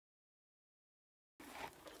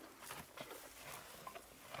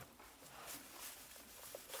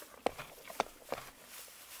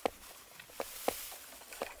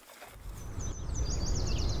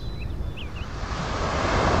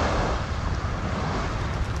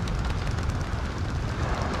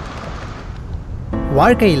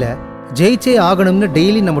வாழ்க்கையில் ஜெயிச்சே ஆகணும்னு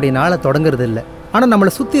டெய்லி நம்முடைய நாளை தொடங்குறது இல்லை. ஆனால்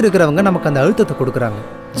நம்மளை சுற்றி இருக்கிறவங்க நமக்கு அந்த அழுத்தத்தை கொடுக்குறாங்க.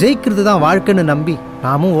 ஜெயிக்கிறது தான் வாழ்க்கைன்னு நம்பி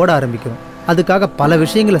நாமும் ஓட ஆரம்பிக்கிறோம். அதுக்காக பல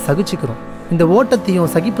விஷயங்களை சகிச்சுக்கிறோம். இந்த ஓட்டத்தையும்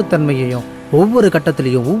சகிப்புத்தன்மையையும் ஒவ்வொரு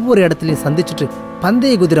கட்டத்திலையும் ஒவ்வொரு இடத்துலையும் சந்திச்சுட்டு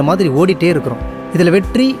பந்தய குதிரை மாதிரி ஓடிட்டே இருக்கிறோம். இதில்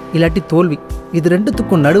வெற்றி இல்லாட்டி தோல்வி, இது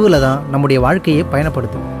ரெண்டுத்துக்கும் நடுவில் தான் நம்முடைய வாழ்க்கையே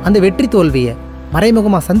பயணப்படுது. அந்த வெற்றி தோல்வியை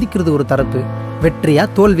மறைமுகமாக சந்திக்கிறது ஒரு தரப்பு, வெற்றியா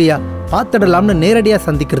தோல்வியா பார்த்துடலாம்னு நேரடியாக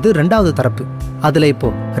சந்திக்கிறது ரெண்டாவது தரப்பு. அதில் இப்போ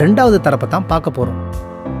ரெண்டாவது தரப்பை தான் பார்க்க போகிறோம்.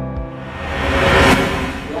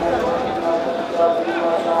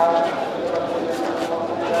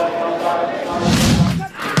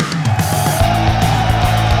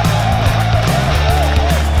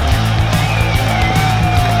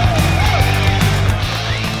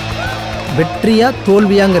 வெற்றியா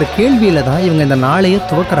தோல்வியாங்கிற கேள்வியில தான் இவங்க இந்த நாளையே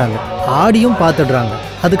துவக்கிறாங்க. ஆடியும் பார்த்துடுறாங்க.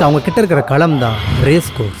 அதுக்கு அவங்க கிட்ட இருக்கிற களம் தான்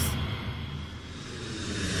ரேஸ் கோர்ஸ்.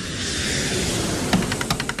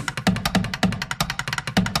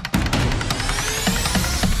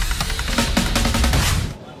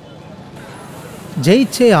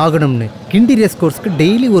 ஜெயிச்சே ஆகணும்னு கிண்டி ரேஸ் கோர்ஸ்க்கு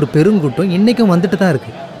டெய்லி ஒரு பெருங்கூட்டம் இன்னைக்கும் வந்துட்டு தான்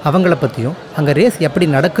இருக்கு. அவங்கள பற்றியும் அங்கே ரேஸ் எப்படி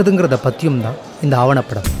நடக்குதுங்கிறத பற்றியும் தான் இந்த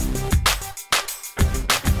ஆவணப்படம்.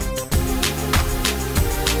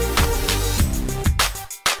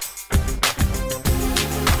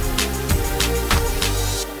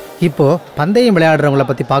 இப்போ பந்தயம் விளையாடுறவங்கள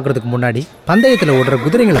பற்றி பார்க்கறதுக்கு முன்னாடி பந்தயத்தில் ஓடுற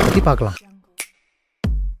குதிரைகளை பற்றி பார்க்கலாம்.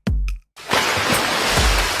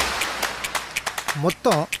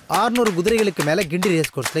 மொத்தம் 600 குதிரைகளுக்கு மேலே கிண்டி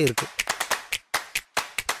ரேஸ் கோர்ஸில் இருக்கு.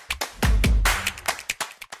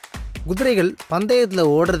 குதிரைகள் பந்தயத்தில்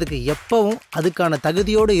ஓடுறதுக்கு எப்பவும் அதுக்கான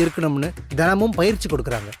தகுதியோடு இருக்கணும்னு தினமும் பயிற்சி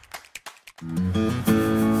கொடுக்குறாங்க.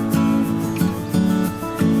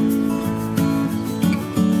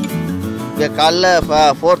 இங்கே காலைல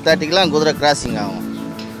 4:30க்கெலாம் குதிரை கிராசிங் ஆகும்.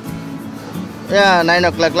 9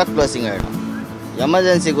 o'clock க்ளோசிங் ஆகிடும்.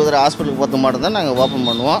 எமர்ஜென்சி குதிரை ஹாஸ்பிட்டலுக்கு போகிறது மட்டும் தான் நாங்கள் ஓப்பன்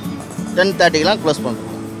பண்ணுவோம். 10:30க்கெலாம் க்ளோஸ்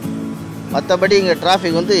பண்ணுவோம். மற்றபடி இங்கே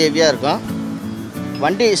டிராஃபிக் வந்து ஹெவியாக இருக்கும்.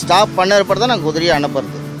 வண்டி ஸ்டாப் பண்ணுறப்ப தான் நாங்கள் குதிரையை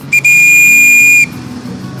அனுப்புறது.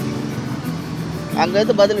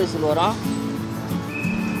 அங்கேருந்து பதில் விசில் வரும்.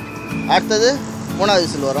 அடுத்தது 3வது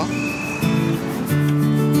விசில் வரும்.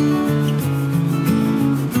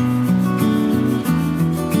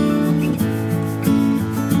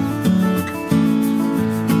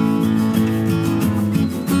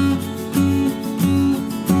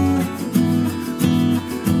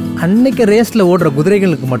 அன்னைக்கு ரேஸில் ஓடுற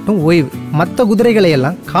குதிரைகளுக்கு மட்டும் ஓய்வு. மற்ற குதிரைகளை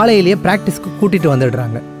எல்லாம் காலையிலேயே ப்ராக்டிஸ்க்கு கூட்டிட்டு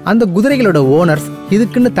வந்துடுறாங்க. அந்த குதிரைகளோட ஓனர்ஸ்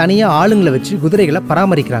இதுக்குன்னு தனியாக ஆளுங்களை வச்சு குதிரைகளை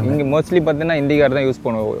பராமரிக்கிறாங்க. இங்கே மோஸ்ட்லி பார்த்தீங்கன்னா இந்திக்கார் தான்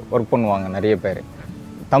ஒர்க் பண்ணுவாங்க நிறைய பேர்.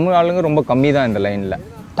 தமிழ் ஆளுங்க ரொம்ப கம்மி தான் இந்த லைனில்.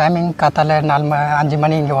 டைமிங் காத்தால 5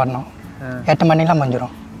 மணி இங்கே வரணும். 8 மணிலாம்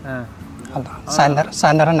முடிஞ்சிடும். அதான்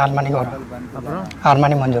சாயந்தரம் 4 மணிக்கு வரும். அப்புறம் 6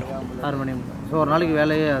 மணி முடிஞ்சிடும். 6 மணி. ஸோ ஒரு நாளைக்கு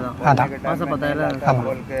வேலையே அதான். மாதம் 10,000. ஆமாம்.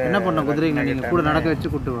 என்ன பண்ண குதிரைங்க நீங்கள் கூட நடக்க வச்சு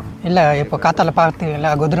கூப்பிட்டு வரும்? இல்லை, இப்போ காத்தால பார்த்து இல்லை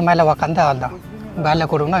குதிரை மேலே உக்காந்து அவள் தான் வேலை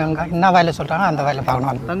கொடுக்கணும். இவங்க என்ன வேலை சொல்கிறாங்க அந்த வேலை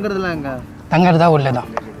பார்க்கணும். தங்குறதுலாம் எங்கே? தங்குறதா உள்ளே தான்.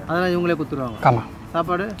 அதெல்லாம் இவங்களே கொடுத்துருவாங்க. ஆமாம்.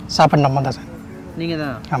 சாப்பாடு நம்ம தான் சார். நீங்கள்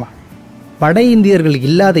தான்? ஆமாம். வட இந்தியர்கள்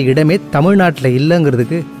இல்லாத இடமே தமிழ்நாட்டில்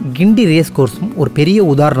இல்லைங்கிறதுக்கு கிண்டி ரேஸ் கோர்ஸும் ஒரு பெரிய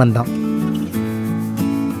உதாரணம் தான்.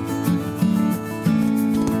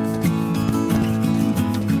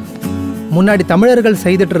 முன்னாடி தமிழர்கள்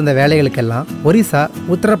செய்துட்டு இருந்த வேலைகளுக்கெல்லாம் ஒரிசா,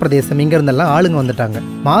 உத்தரப்பிரதேசம் இங்கிருந்தெல்லாம் ஆளுங்க வந்துட்டாங்க.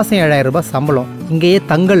 மாதம் 7,000 ரூபாய் சம்பளம், இங்கேயே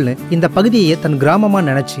தங்கல்னு இந்த பகுதியையே தன் கிராமமாக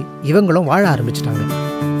நினச்சி இவங்களும் வாழ ஆரம்பிச்சிட்டாங்க.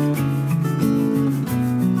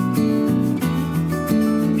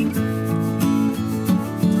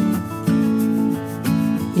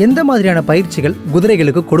 எந்த மாதிரியான பயிற்சிகள்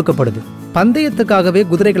குதிரைகளுக்கு கொடுக்கப்படுது? பந்தயத்துக்காகவே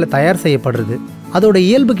குதிரைகளை தயார் செய்யப்படுறது அதோட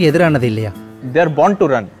இயல்புக்கு எதிரானது இல்லையா? They are born to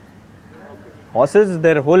run. Horses,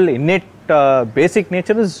 their whole innate basic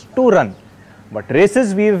nature is to run. But races,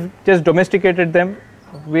 we've just domesticated them.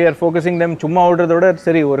 We are focusing them சும்மா ஓடுறதோட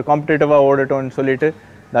சரி ஒரு காம்படிட்டிவாக ஓடட்டோன்னு சொல்லிட்டு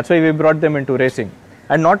that's why we brought them into racing.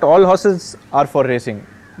 And not all horses are for racing.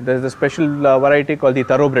 There's a special variety called the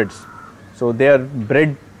thoroughbreds. So they are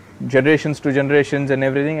bred generations to generations and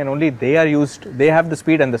everything, and only they are used. They have the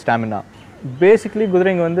speed and the stamina. Basically,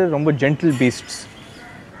 குதிரைங்க வந்து ரொம்ப gentle beasts.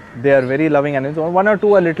 They are very loving animals. One or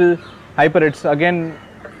two are little hyper. It's again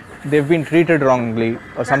they've been treated wrongly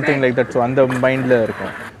or something like that. So அந்த மைண்ட்ல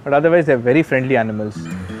இருக்கும். But otherwise they're very friendly animals.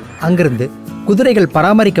 அங்கிருந்து குதிரைகள்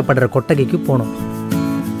பராமரிக்கப்படுற கொட்டகைக்கு போனோம்.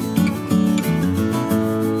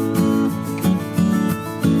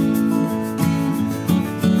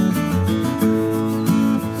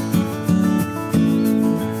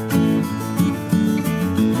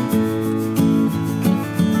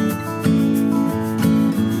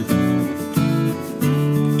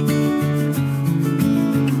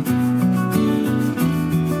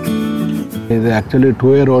 இது actually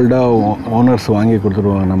 2-year-old owners வாங்கி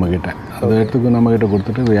கொடுத்துருவாங்க நம்மக்கிட்ட. அதை எடுத்துக்கு நம்மக்கிட்ட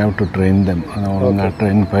கொடுத்துட்டு we have to train them. அதை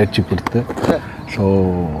ஒழுங்காக பயிற்சி கொடுத்து ஸோ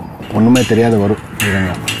ஒன்றுமே தெரியாத வரும்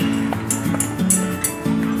இதுங்க.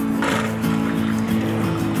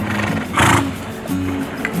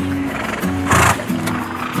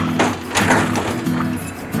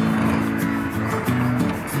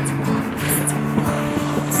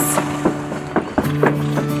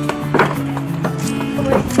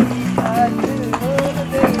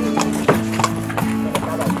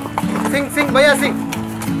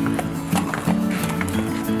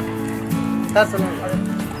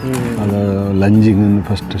 அதை லஞ்சிங்னு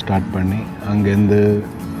ஃபஸ்ட்டு ஸ்டார்ட் பண்ணி அங்கேருந்து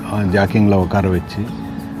ஜாக்கிங்கில் உட்கார வச்சு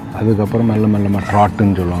அதுக்கப்புறம் மெல்ல மெல்லமாக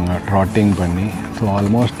ட்ராட்டுன்னு சொல்லுவாங்க, ட்ராட்டிங் பண்ணி ஸோ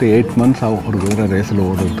ஆல்மோஸ்ட் 8 months ஆகும் ஒரு குதிரை ரேஸில்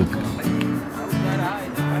ஓடுறதுக்கு.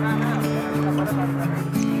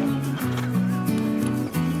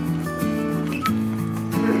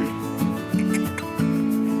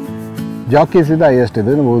 ஜாக்கீஸ் இது ஹையஸ்ட்,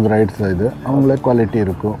 இது ரைட்ஸ் இது அவங்களே குவாலிட்டி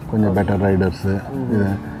இருக்கும், கொஞ்சம் பெட்டர் ரைடர்ஸு. இது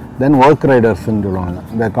தென் ஒர்க் ரைடர்ஸ்ன்னு சொல்லுவாங்க,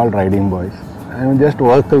 இந்த கால் ரைடிங் பாய்ஸ். ஜஸ்ட்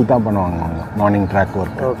ஒர்க்கில் தான் பண்ணுவாங்க அவங்க, மார்னிங் ட்ராக்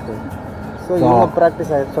ஒர்க்.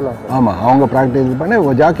 ஆமாம், அவங்க ப்ராக்டிஸ் பண்ணி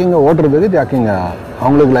ஜாக்கிங்கை ஓட்டுறதுக்கு ஜாக்கிங்க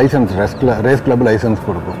அவங்களுக்கு லைசன்ஸ் ரேஸ் கிளப் லைசன்ஸ்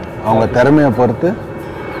கொடுக்கும். அவங்க திறமையை பொறுத்து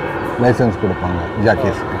லைசன்ஸ் கொடுப்பாங்க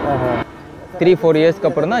ஜாக்கீஸ்க்கு. 3-4 இயர்ஸ்க்கு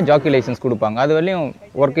அப்புறம் தான் ஜாக்கி லைசன்ஸ் கொடுப்பாங்க. அது வரையும்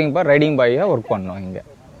ஒர்க்கிங் ரைடிங் பாயாக ஒர்க் பண்ணோம் இங்கே.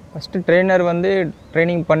 ஃபஸ்ட்டு ட்ரெயினர் வந்து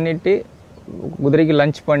ட்ரைனிங் பண்ணிவிட்டு குதிரைக்கு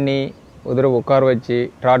லஞ்ச் பண்ணி குதிரை உட்கார வச்சு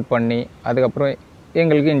ட்ராட் பண்ணி அதுக்கப்புறம்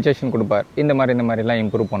எங்களுக்கு இன்ஜெக்ஷன் கொடுப்பார். இந்த மாதிரிலாம்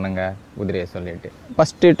இம்ப்ரூவ் பண்ணுங்க குதிரையை சொல்லிட்டு.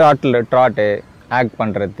 ஃபஸ்ட்டு ட்ராட்டு ஆக்ட்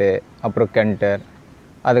பண்ணுறது, அப்புறம் கென்டர்,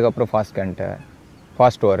 அதுக்கப்புறம் fast கென்டர்,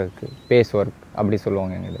 fast work, base work அப்படி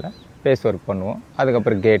சொல்லுவாங்க எங்கள் இதில். பேஸ் ஒர்க் பண்ணுவோம்,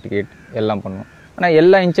 அதுக்கப்புறம் கேட் எல்லாம் பண்ணுவோம். ஆனால்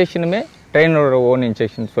எல்லா இன்ஜெக்ஷனுமே ட்ரெயினரோட ஓன்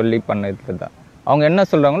இன்ஜெக்ஷன் சொல்லி பண்ணது தான். அவங்க என்ன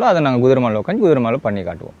சொல்கிறாங்களோ அதை நாங்கள் குதிரை மேலே உட்காந்து குதிரை மேலே பண்ணி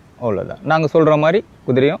காட்டுவோம், அவ்வளோதான். நாங்கள் சொல்கிற மாதிரி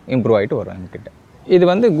குதிரையும் இம்ப்ரூவ் ஆகிட்டு வரும் எங்ககிட்ட. இது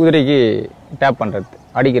வந்து குதிரைக்கு டேப் பண்ணுறது,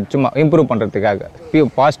 அடிக்கிற சும்மா இம்ப்ரூவ் பண்ணுறதுக்காக,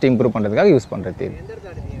 ஃபாஸ்ட் இம்ப்ரூவ் பண்ணுறதுக்காக யூஸ் பண்ணுறது. இது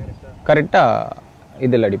கரெக்டாக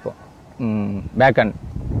இதில் அடிப்போம், பேக் ஹேண்ட்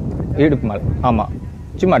இடுப்பு மேலே. ஆமாம்,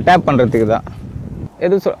 சும்மா டேப் பண்ணுறதுக்கு தான்.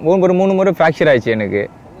 எதுவும் ஒரு 3 முறை ஃப்ராக்சர் ஆயிடுச்சு எனக்கு.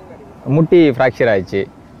 முட்டி ஃப்ராக்சர் ஆயிடுச்சு,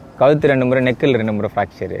 கழுத்து 2 முறை, நெக்கில் 2 முறை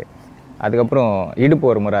ஃப்ராக்சரு. அதுக்கப்புறம் இடுப்பு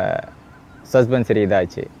ஒரு முறை சஸ்பென்சரி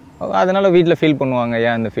இதாச்சு. அதனால் வீட்டில் ஃபீல் பண்ணுவாங்க,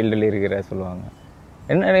 ஏன் அந்த ஃபீல்டில் இருக்கிற சொல்லுவாங்க.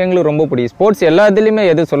 என்ன எங்களுக்கு ரொம்ப பிடிக்கும் ஸ்போர்ட்ஸ். எல்லா இதுலேயுமே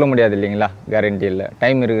எதுவும் சொல்ல முடியாது இல்லைங்களா, கேரண்டி இல்லை.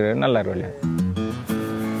 டைம் இருக்கிற நல்லா இருக்கும்.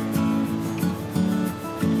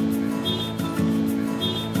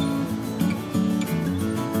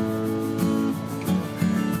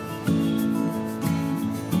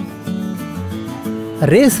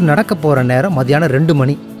 ரேஸ் நடக்க போகிற நேரம் மதியானம் 2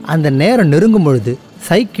 மணி. அந்த நேரம் நெருங்கும் பொழுது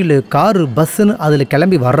சைக்கிளு, காரு, பஸ்ஸுன்னு அதில்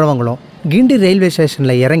கிளம்பி வர்றவங்களும் கிண்டி ரயில்வே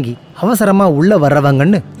ஸ்டேஷனில் இறங்கி அவசரமாக உள்ளே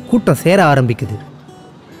வர்றவங்கன்னு கூட்டம் சேர ஆரம்பிக்குது.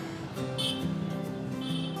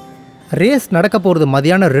 ரேஸ் நடக்க போகிறது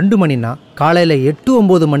மதியானம் 2 மணினா காலையில்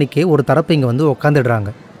 8-9 மணிக்கே ஒரு தரப்பு இங்கே வந்து உக்காந்துடுறாங்க.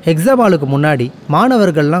 எக்ஸாம் ஹாலுக்கு முன்னாடி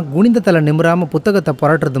மாணவர்கள்லாம் குனிந்த தலை நிமிராமல் புத்தகத்தை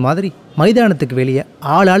புரட்டுறது மாதிரி மைதானத்துக்கு வெளியே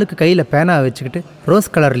ஆளுக்கு கையில் பேனா வச்சுக்கிட்டு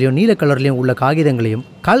ரோஸ் கலர்லேயும் நீல கலர்லேயும் உள்ள காகிதங்களையும்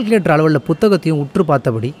கால்குலேட்டர் அளவில் புத்தகத்தையும் உற்று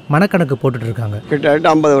பார்த்தபடி மனக்கணக்கு போட்டுட்டு இருக்காங்க. கிட்டத்தட்ட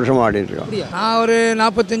 50 வருஷமாக ஆடிட்டு இருக்கோம். நான் ஒரு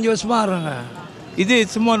 45 வருஷமாக ஆடுறேங்க. இது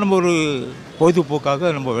சும்மா நம்ம ஒரு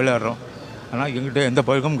பொழுதுபோக்காக நம்ம விளையாடுறோம். ஆனால் எங்கிட்ட எந்த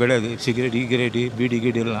பழக்கமும் கிடையாது. சிகரெட்டு,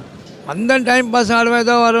 பீடி எல்லாம் அந்த டைம் பாஸ் ஆடுவேன்.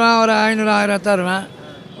 ஏதோ வருவேன், ஒரு 500-1000 தருவேன்,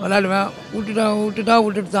 விளையாடுவேன்.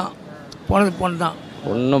 விட்டுட்டு தான் போனது தான்.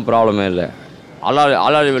 ஒன்றும் ப்ராப்ளமே இல்லை.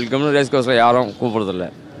 ஆளாளி வெல்கம்னு ரேஸ் கோர்ஸில் யாரும் கூப்பிட்றதில்ல.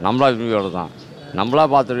 நம்மளா விரும்பி தான், நம்மளா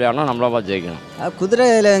பார்த்து விளையாடணும், நம்மளா பார்த்து ஜெயிக்கணும்.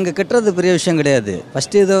 குதிரையில் இங்கே கட்டுறது பெரிய விஷயம் கிடையாது.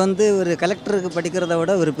 ஃபஸ்ட்டு இதை வந்து ஒரு கலெக்டருக்கு படிக்கிறத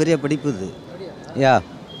விட ஒரு பெரிய படிப்பு இது.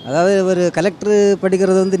 அதாவது ஒரு கலெக்டரு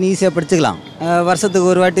படிக்கிறது வந்து ஈஸியாக படிச்சுக்கலாம்.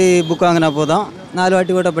 வருஷத்துக்கு ஒரு வாட்டி புக் வாங்கினா போதும், 4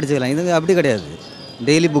 வாட்டி கூட படிச்சுக்கலாம். இது அப்படி கிடையாது.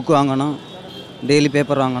 டெய்லி புக் வாங்கணும், டெய்லி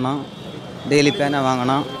பேப்பர் வாங்கணும், டெய்லி பேனா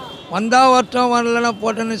வாங்கணும். வந்தால் வரட்டும், வரலன்னா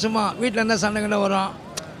போட்டோன்னு சும்மா வீட்டில் இருந்தால் சண்டை கிட்ட வரும்,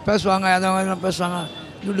 பேசுவாங்க, எதாவது பேசுவாங்க,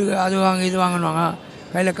 துட்டு அது வாங்க இது வாங்கணுவாங்க.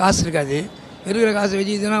 கையில் காசு இருக்காது. இருக்கிற காசு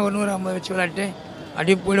வச்சு இதுனா 150 வச்சு விளையாட்டு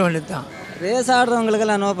அப்படியே போயிட வேண்டியது தான். Race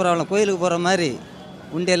ஆடுறவங்களுக்கெல்லாம் no problem. கோயிலுக்கு போகிற மாதிரி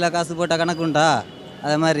உண்டியெல்லாம் காசு போட்டால் கணக்கு உண்டா,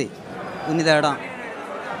 அது மாதிரி புனித இடம்.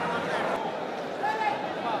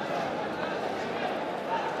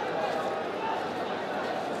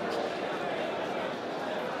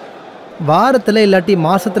 வாரத்தில் இல்லாட்டி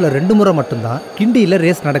மாதத்தில் 2 முறை மட்டும்தான் கிண்டியில்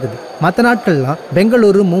ரேஸ் நடக்குது. மற்ற நாட்கள்லாம்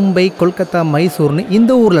பெங்களூரு, மும்பை, கொல்கத்தா, மைசூர்னு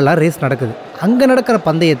இந்த ஊர்லலாம் ரேஸ் நடக்குது. அங்கே நடக்கிற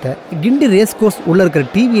பந்தயத்தை கிண்டி ரேஸ் கோர்ஸ் உள்ளே இருக்கிற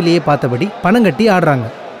டிவிலேயே பார்த்தபடி பணம் கட்டி ஆடுறாங்க.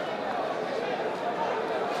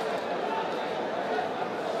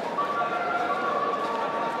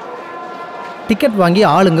 டிக்கெட் வாங்கி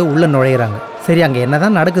ஆளுங்க உள்ளே நுழையிறாங்க. சரி, அங்கே என்ன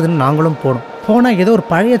தான் நடக்குதுன்னு நாங்களும் போனால் ஏதோ ஒரு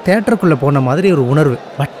பழைய தேட்டருக்குள்ளே போன மாதிரி ஒரு உணர்வு.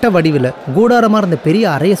 வட்ட வடிவில் கூடாரமாக இருந்த பெரிய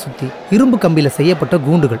அறையை சுற்றி இரும்பு கம்பியில் செய்யப்பட்ட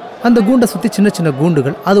கூண்டுகள், அந்த கூண்டை சுற்றி சின்ன சின்ன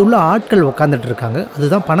கூண்டுகள், அது உள்ள ஆட்கள் உட்காந்துட்டு இருக்காங்க.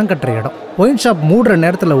 அதுதான் பணம் கட்டுற இடம். ஒயின் ஷாப் மூடுற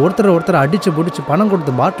நேரத்தில் ஒருத்தர் அடித்து பிடிச்சி பணம்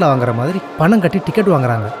கொடுத்து பாட்டில் வாங்குற மாதிரி பணம் கட்டி டிக்கெட்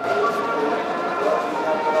வாங்குறாங்க.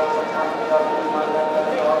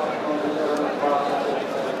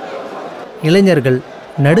 இளைஞர்கள்,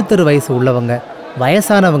 நடுத்தரு வயசு உள்ளவங்க,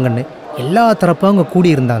 வயசானவங்கன்னு எல்லா தரப்பும் அங்கே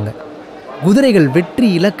கூடியிருந்தாங்க. குதிரைகள் வெற்றி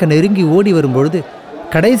இலக்க நெருங்கி ஓடி வரும்பொழுது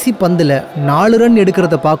கடைசி பந்தில் 4 ரன்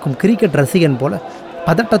எடுக்கிறத பார்க்கும் கிரிக்கெட் ரசிகன் போல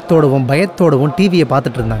பதட்டத்தோடவும் பயத்தோடவும் டிவியை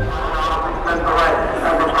பார்த்துட்டு இருந்தாங்க.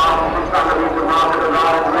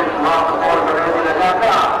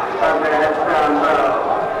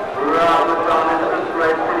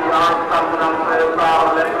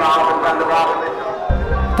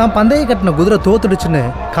 தான் பந்தய கட்டின குதிரை தோத்துடுச்சுன்னு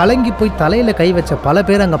கலங்கி போய் தலையில் கை வச்ச பல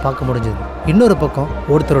பேர் அங்கே பார்க்க முடிஞ்சது. இன்னொரு பக்கம்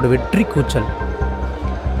ஒருத்தரோட வெற்றி கூச்சல்.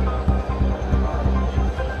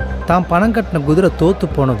 தான் பணம் கட்டின குதிரை தோத்து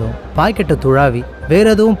போனதும் பாக்கெட்டை துழாவி வேற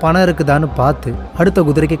எதுவும் பணம் இருக்குதான்னு பார்த்து அடுத்த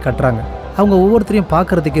குதிரைக்கு கட்டுறாங்க. அவங்க ஒவ்வொருத்தரையும்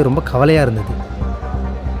பார்க்கறதுக்கே ரொம்ப கவலையாக இருந்தது.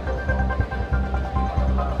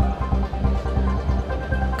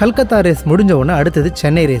 கல்கத்தா ரேஸ் முடிஞ்ச உடனே அடுத்தது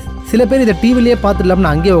சென்னை ரேஸ். சில பேர் இதை டிவிலேயே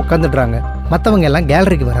பார்த்துடலாம்னு அங்கேயே உட்காந்துடுறாங்க. மற்றவங்க எல்லாம்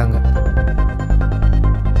கேலரிக்கு வராங்க.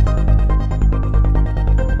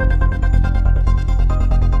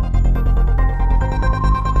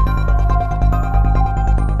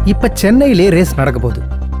 இப்ப சென்னையிலே ரேஸ் நடக்க போகுது.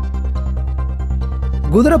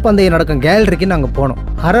 குதிரை பந்தயம் நடக்கும் கேலரிக்கு நாங்கள் போனோம்.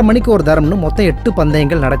 அரை மணிக்கு ஒரு தரம்னு மொத்தம் 8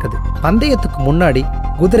 பந்தயங்கள் நடக்குது. பந்தயத்துக்கு முன்னாடி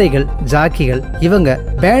குதிரைகள், ஜாக்கிகள், இவங்க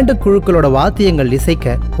பேண்டு குழுக்களோட வாத்தியங்கள்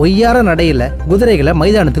இசைக்க ஒய்யார நடையில குதிரைகளை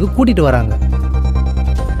மைதானத்துக்கு கூட்டிட்டு வராங்க.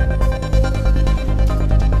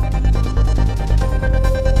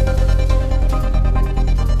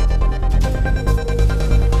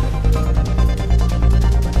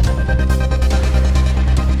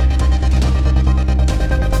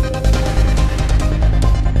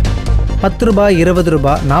 ₹10,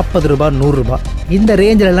 ₹20, ₹40, ₹100 இந்த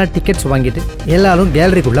ரேஞ்சிலெல்லாம் டிக்கெட்ஸ் வாங்கிட்டு எல்லாரும்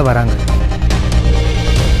கேலரிக்குள்ளே வராங்க.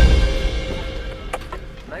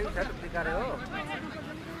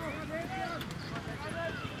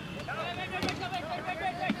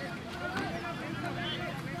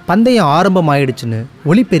 பந்தயம் ஆரம்பம் ஆயிடுச்சுன்னு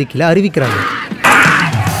ஒலிபெருக்கில அறிவிக்கிறாங்க.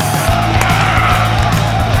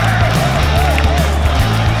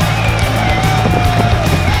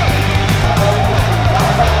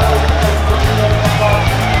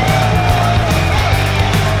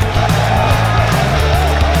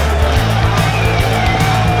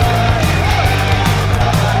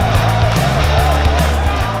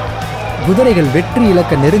 குதிரைகள் வெற்றி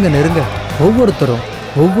இலக்க நெருங்க நெருங்க ஒவ்வொருத்தரும்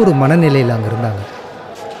ஒவ்வொரு மனநிலையில் அங்கே இருந்தாங்க.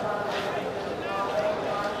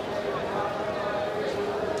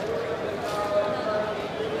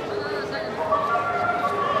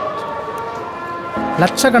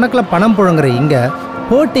 லட்சக்கணக்கில் பணம் புழங்குற இங்கே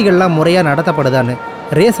போட்டிகள்லாம் முறையாக நடத்தப்படுதான்னு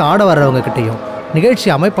ரேஸ் ஆட வர்றவங்க கிட்டையும் நிகழ்ச்சி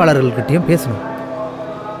அமைப்பாளர்கள்கிட்டையும் பேசணும்.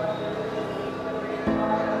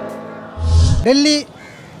 டெல்லி,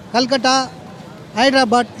 கல்கட்டா,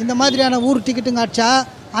 ஹைதராபாத் இந்த மாதிரியான ஊர் டிக்கெட்டுங்க அடிச்சா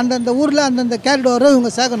அந்தந்த ஊரில் அந்தந்த கேரிடோரை இவங்க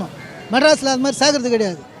சேர்க்கணும். மெட்ராஸில் அது மாதிரி சேர்க்கறது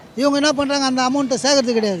கிடையாது. இவங்க என்ன பண்ணுறாங்க, அந்த அமௌண்ட்டை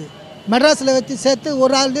சேர்க்கறது கிடையாது. மெட்ராஸில் வச்சு சேர்த்து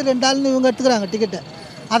ஒரு ஆள் 2 ஆள்னு இவங்க எடுத்துக்கிறாங்க டிக்கெட்டை.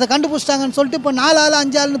 அதை கண்டுபிடிச்சிட்டாங்கன்னு சொல்லிட்டு இப்போ 4 ஆள்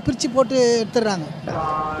 5 ஆள்னு பிரித்து போட்டு எடுத்துடுறாங்க.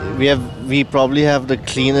 We probably have the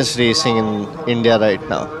cleanest racing in India right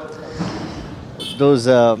now.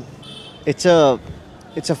 It's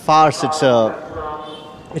a farce.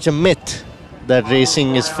 It's a myth that racing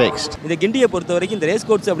is fixed. இந்த கிண்டியை பொறுத்த வரைக்கும் இந்த ரேஸ்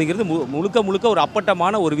கோர்ஸ் அப்படிங்கிறது முழுக்க ஒரு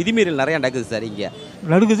அப்பட்டமான ஒரு விதிமீறல் நிறைய நடக்குது சார். இங்கே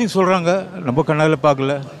நடக்குதுன்னு சொல்கிறாங்க, நம்ம கண்ணால்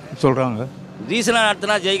பார்க்கல சொல்கிறாங்க. ரீசனாக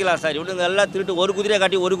நடத்தினா ஜெயிக்கலாம் சார். இவனுங்க எல்லாம் திருட்டு ஒரு குதிரையை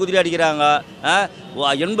காட்டி ஒரு குதிரை அடிக்கிறாங்க.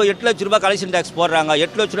 8 லட்ச ரூபா கலெக்ஷன் டேக்ஸ் போடுறாங்க.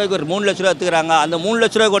 8 லட்ச ரூபாய்க்கு ஒரு 3 லட்ச ரூபா எடுத்துக்கிறாங்க. அந்த 3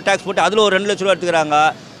 லட்ச ரூபாய்க்கு ஒரு டேக்ஸ் போட்டு அதில் ஒரு 2 லட்ச ரூபா எடுத்துக்கிறாங்க.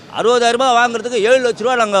 60,000 ரூபாய் வாங்குறதுக்கு 7 லட்ச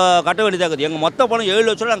ரூபா நாங்கள் கட்ட வேண்டியதாக இருக்குது. எங்கள் மொத்த பணம் 7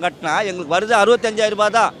 லட்ச ரூபா நாங்கள் கட்டினா எங்களுக்கு வருது 65,000 ரூபா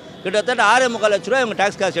தான். கிட்டத்தட்ட 6.25 லட்ச ரூபா இவங்க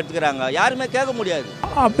டேக்ஸ் காசு எடுத்துக்கிறாங்க. யாருமே கேட்க முடியாது.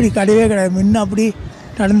 அப்படி கிடையவே கிடையாது. முன்ன அப்படி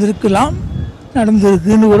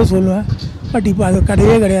நடந்திருக்குன்னு கூட சொல்லுவேன். பட் இப்போ அது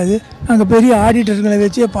கிடையவே கிடையாது. நாங்கள் பெரிய ஆடிட்டர்களை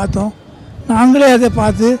வச்சே பார்த்தோம். நாங்களே அதை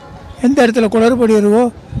பார்த்து எந்த இடத்துல குளறுபடி இருக்கோ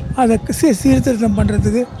அதை சீர்திருத்தம்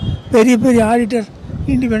பண்ணுறதுக்கு பெரிய ஆடிட்டர்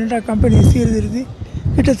இண்டிபெண்ட்டாக கம்பெனி சீர்திருத்தி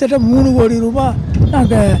கிட்டத்தட்ட 3 கோடி ரூபா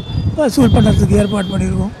நாங்கள் வசூல் பண்ணுறதுக்கு ஏற்பாடு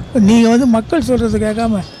பண்ணியிருக்கோம். நீங்கள் மக்கள் சொல்கிறது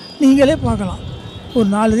கேட்காம நீங்களே பார்க்கலாம். ஒரு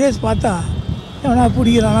 4 ரேஸ் பார்த்தா எவனா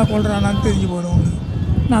பிடிக்கிறானா கொள்றானான்னு தெரிஞ்சு போயிடும் உங்களுக்கு.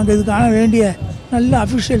 நாங்கள் இதுக்கான வேண்டிய நல்ல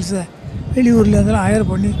அஃபிஷியல்ஸை வெளியூரில் இருந்தெல்லாம்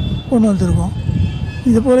ஹையர் பண்ணி கொண்டு வந்திருக்கோம்.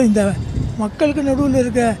 இது போல் இந்த மக்களுக்கு நடுவில்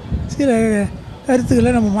இருக்க சில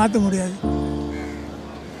கருத்துக்களை நம்ம மாற்ற முடியாது.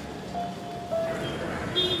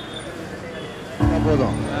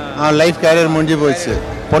 போதும் லைஃப் கேரியர் முடிஞ்சு போயிடுச்சு.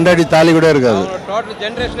 பொண்டாடி தாலி கூட இருக்காது. டோட்டல்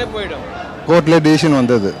ஜென்ரேஷனே போயிடும். கோர்ட்டில் டிசிஷன்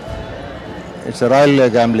வந்தது. இட்ஸ் ராயல்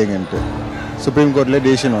கேம்பிளிங்ன்ட்டு சுப்ரீம் கோர்ட்டில்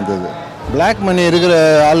டிசிஷன் வந்தது. பிளாக் மணி இருக்கிற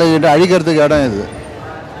ஆளுகிட்ட அழிக்கிறதுக்கு இடம் இது.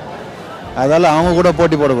 அதால் அவங்க கூட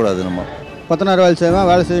போட்டி போடக்கூடாது. நம்ம 10,000 வேலை செய்வேன்,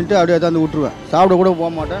 வேலை செஞ்சுட்டு அப்படியே தான் விட்டுருவேன். சாப்பிட கூட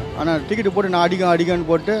போக மாட்டேன். ஆனால் டிக்கெட்டு போட்டு நான் அடிக்கன்னு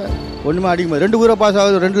போட்டு ஒன்றுமே அடிக்க முடியாது. 2 ஊரை பாஸ்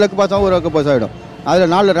ஆகுது, 2 லக்கு பாஸ் ஆகும், 1 லக்கு பாஸ் ஆகிடும்.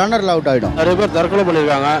 அதில் 4 ரன்னரில் அவுட் ஆகிடும். நிறைய பேர் தற்கொலை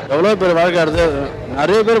பண்ணியிருக்காங்க. எவ்வளோ பேர் வாழ்க்கை எடுத்து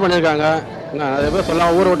நிறைய பேர் பண்ணியிருக்காங்க. நிறைய பேர்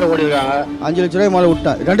சொல்லாமல் ஊரை விட்டு ஓடிருக்காங்க. 5 லட்ச ரூபாய் மேலே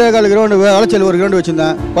விட்டேன். 2.25 கிரவுண்டு வளச்சல் ஒரு கிரவுண்டு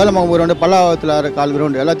வச்சுருந்தேன். கோலமங்கம் ஒரு கிரவுண்டு, பல்லாவத்தில் 4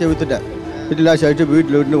 கிரவுண்டு எல்லாத்தையும் விற்றுட்டேன். வீட்டில் லாஸ் ஆகிட்டு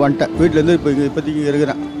வீட்டில் விட்டு வந்துட்டேன். வீட்டிலேருந்து இப்போதைக்கு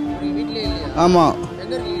இருக்கிறேன். ஆமாம்,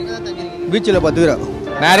 பீச்சில் பார்த்துக்கிறேன்.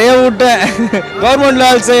 நிறைய விட்டேன். கவர்மெண்ட்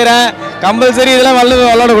வேலை செய்கிறேன். கம்பல்சரி இதெல்லாம்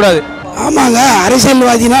விளாடக்கூடாது. ஆமாங்க,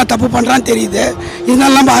 அரசியல்வாதினா தப்பு பண்ணுறான்னு தெரியுது.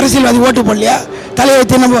 இதனால நம்ம அரசியல்வாதி ஓட்டு போடலையா,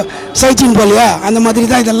 தலையெழுத்து நம்ம சைச்சின்னு போடலையா, அந்த மாதிரி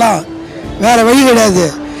தான் இதெல்லாம். வேறு வழி கிடையாது.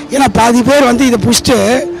 ஏன்னா பாதி பேர் இதை புஷ்ட்டு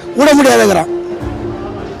விட முடியாதுங்கிறான்.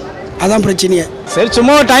 அதான் பிரச்சனையே. சரி,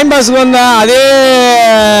 சும்மா டைம் பாஸுக்கு வந்தேன். அதே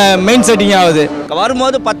மெயின் செட்டிங் ஆகுது.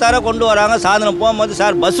 வரும்போது 10,000 கொண்டு வராங்க. சாயந்தரம் போகும்போது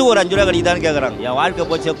சார் பஸ்ஸு ஒரு 5 ரூபா கிடைக்குதான்னு கேட்குறாங்க. என் வாழ்க்கை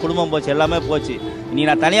போச்சு, குடும்பம் போச்சு, எல்லாமே போச்சு. நீ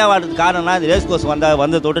நான் தனியாக வாழ்றதுக்கு காரணம்னா இந்த ரேஸ் கோர்ஸ்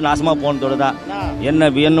வந்த தொட்டு நாசமாக போனதோடு தான். என்ன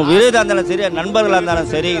விருதாக இருந்தாலும் சரி, நண்பர்களாக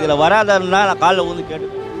இருந்தாலும் சரி, இதில் வராதன்னா நான் காலில் வந்து கேட்டு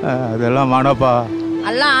அதெல்லாம் மாடப்பா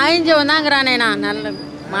எல்லாம் ஆய்ஞ்சவன் தாங்கிறானே. நான் நல்ல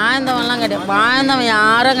வாழ்ந்தவன்லாம் கிடையாது. வாழ்ந்தவன்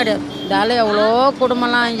யாரும் கிடையாது. இதால எவ்வளோ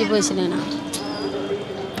குடும்பம்லாம் ஆய்ஞ்சி போச்சுனே.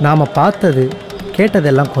 நாம் பார்த்தது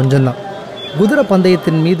கேட்டதெல்லாம் கொஞ்சம்தான். குதிரை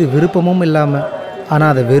பந்தயத்தின் மீது விருப்பமும் இல்லாமல்,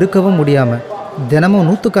 ஆனால் அதை வெறுக்கவும் முடியாமல் தினமும்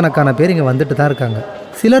 100கணக்கான பேர் இங்கே வந்துட்டு தான் இருக்காங்க.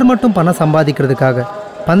 சிலர் மட்டும் பணம் சம்பாதிக்கிறதுக்காக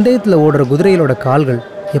பந்தயத்தில் ஓடுற குதிரைகளோட கால்கள்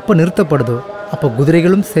எப்போ நிறுத்தப்படுதோ அப்போ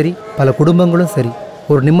குதிரைகளும் சரி, பல குடும்பங்களும் சரி,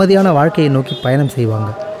 ஒரு நிம்மதியான வாழ்க்கையை நோக்கி பயணம் செய்வாங்க.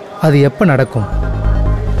 அது எப்போ நடக்கும்?